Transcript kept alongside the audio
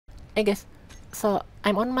Hey guys, so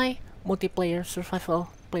I'm on my multiplayer survival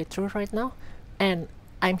playthrough right now, and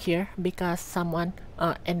I'm here because someone,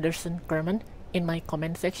 Andersen in my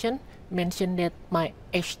comment section mentioned that my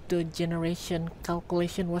H2 generation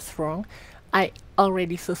calculation was wrong. I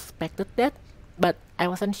already suspected that, but I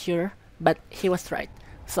wasn't sure, but he was right.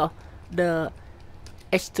 So the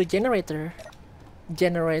H2 generator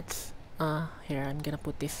generates, here I'm gonna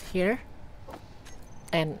put this here,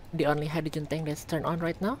 and the only hydrogen tank that's turned on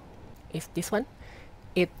right now is this one.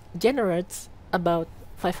 It generates about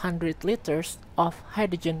 500 liters of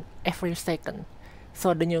hydrogen every second.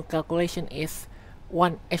 So the new calculation is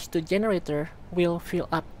one H2 generator will fill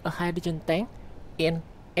up a hydrogen tank in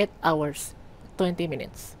 8 hours 20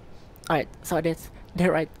 minutes. Alright, so that's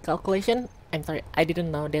the right calculation. I'm sorry, I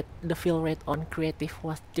didn't know that the fill rate on creative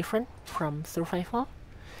was different from survival.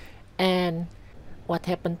 And what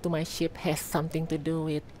happened to my ship has something to do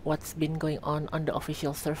with what's been going on the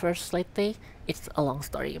official servers lately. It's a long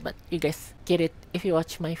story, but you guys get it if you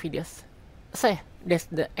watch my videos. So yeah, that's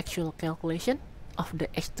the actual calculation of the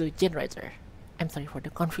H2 generator. I'm sorry for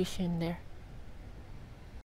the confusion there.